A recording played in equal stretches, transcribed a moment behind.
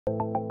One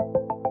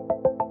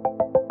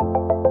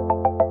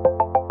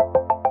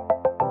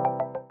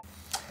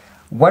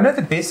of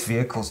the best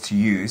vehicles to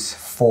use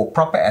for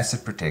proper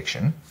asset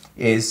protection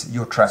is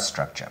your trust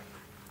structure.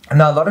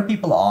 Now, a lot of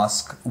people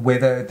ask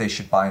whether they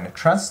should buy in a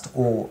trust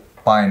or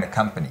buy in a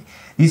company.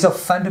 These are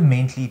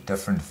fundamentally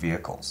different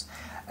vehicles.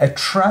 A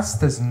trust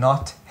does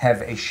not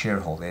have a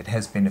shareholder, it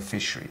has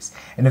beneficiaries.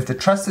 And if the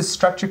trust is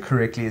structured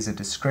correctly as a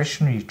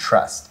discretionary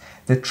trust,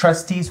 the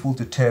trustees will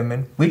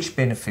determine which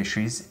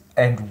beneficiaries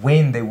and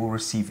when they will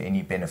receive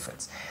any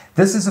benefits.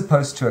 This is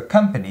opposed to a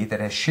company that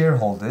has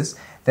shareholders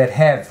that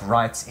have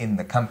rights in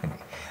the company.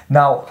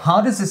 Now, how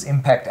does this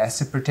impact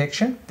asset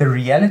protection? The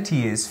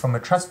reality is, from a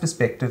trust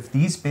perspective,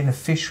 these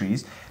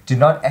beneficiaries do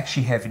not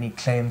actually have any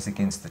claims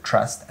against the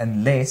trust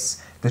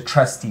unless the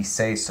trustees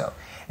say so.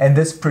 And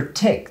this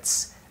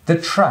protects the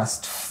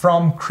trust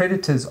from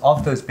creditors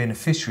of those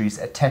beneficiaries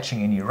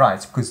attaching any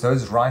rights, because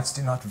those rights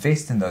do not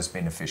vest in those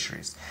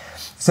beneficiaries.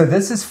 So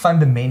this is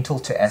fundamental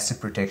to asset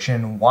protection,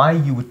 and why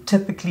you would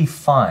typically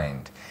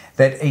find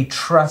that a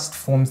trust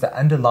forms the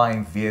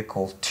underlying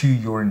vehicle to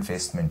your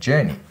investment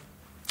journey.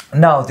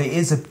 Now, there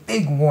is a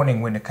big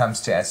warning when it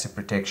comes to asset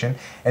protection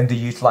and the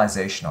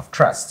utilization of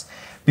trusts.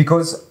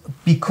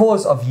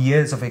 Because of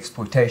years of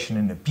exploitation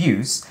and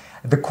abuse,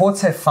 the courts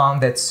have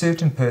found that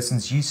certain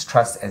persons use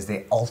trust as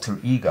their alter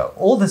ego.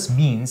 All this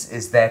means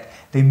is that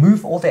they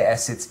move all their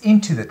assets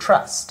into the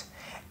trust,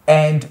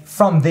 and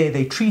from there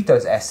they treat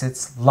those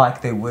assets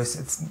like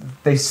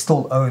they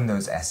still own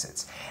those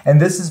assets.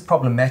 And this is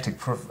problematic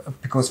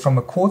because from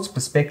a court's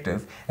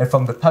perspective and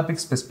from the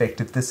public's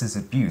perspective, this is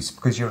abuse,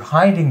 because you're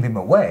hiding them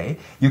away,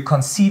 you're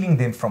concealing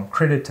them from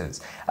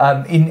creditors.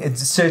 In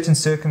certain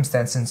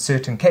circumstances, in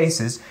certain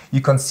cases, you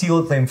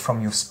conceal them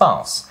from your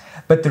spouse.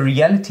 But the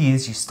reality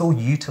is you're still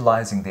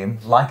utilizing them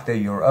like they're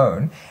your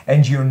own,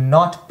 and you're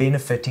not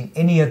benefiting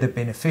any of the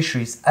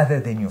beneficiaries other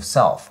than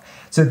yourself.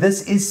 So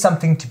this is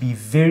something to be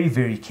very,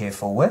 very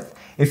careful with.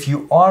 If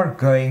you are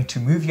going to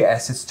move your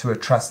assets to a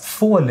trust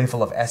for a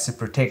level of asset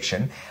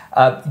protection,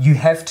 you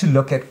have to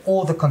look at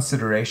all the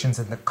considerations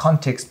and the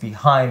context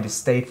behind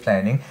estate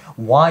planning,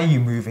 why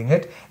you're moving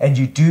it, and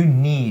you do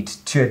need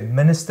to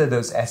administer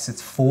those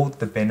assets for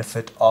the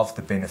benefit of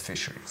the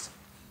beneficiaries.